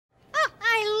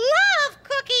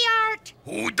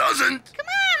Who doesn't? Come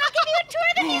on, I'll give you a tour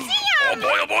of the museum.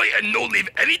 Oh boy, and no leave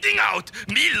anything out.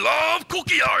 Me love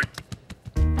cookie art.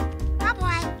 Oh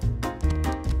boy.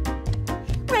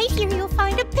 Right here you'll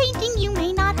find a painting you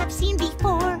may not have seen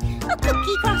before. A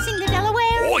cookie crossing the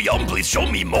Delaware. Oh, yum, please show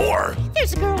me more.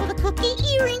 There's a girl with a cookie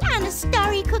earring and a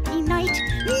starry cookie night.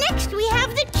 Next we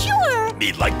have the chewer.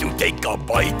 Me like to take a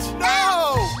bite.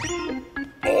 No!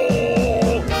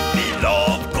 Oh, me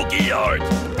love cookie art.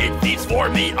 It feeds for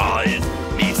me eyes.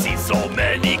 Me see so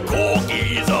many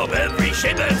cookies of every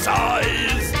shape and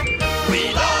size.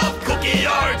 We love cookie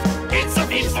art. It's a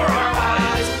feast for our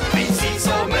eyes. We see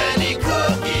so many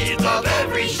cookies of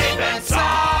every shape and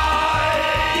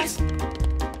size.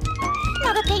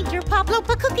 Now the painter Pablo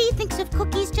Pacuki thinks of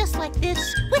cookies just like this,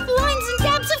 with lines and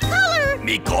dabs of color.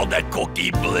 Me call that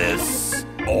cookie bliss.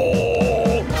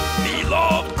 Oh, me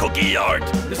love cookie art,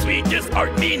 the sweetest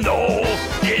art me know.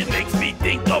 It makes me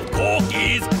think of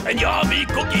cookies and yummy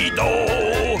cookie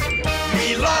dough.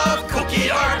 Me love cookie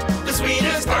art, the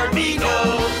sweetest art me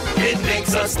know. It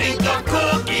makes us think of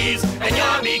cookies and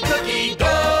yummy cookie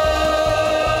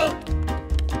dough.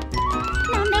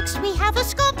 Now next we have a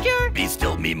sculptor. Be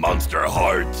still me monster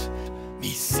heart. Me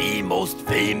see most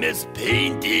famous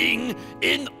painting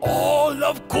in all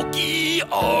of cookie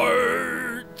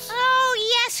art. Oh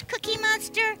yes, Cookie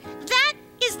Monster. That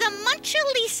is the Muncha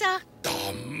Lisa. The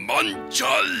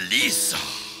Muncha Lisa.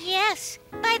 Yes,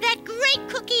 by that great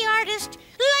cookie artist,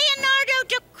 Leonardo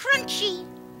Da Crunchy.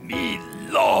 Me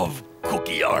love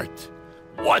cookie art.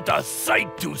 What a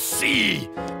sight to see.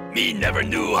 Me never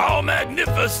knew how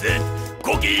magnificent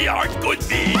cookie art could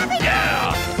be.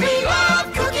 Yeah, We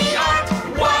love cookie art.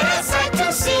 What a sight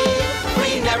to see.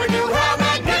 We never knew how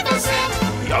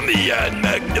magnificent. yummy and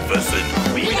magnificent.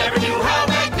 We never knew how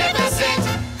magnificent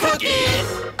cookie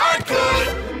art could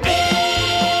be.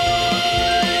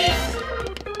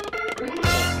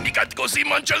 You got to go see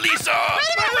Muncha Lisa.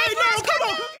 Wait,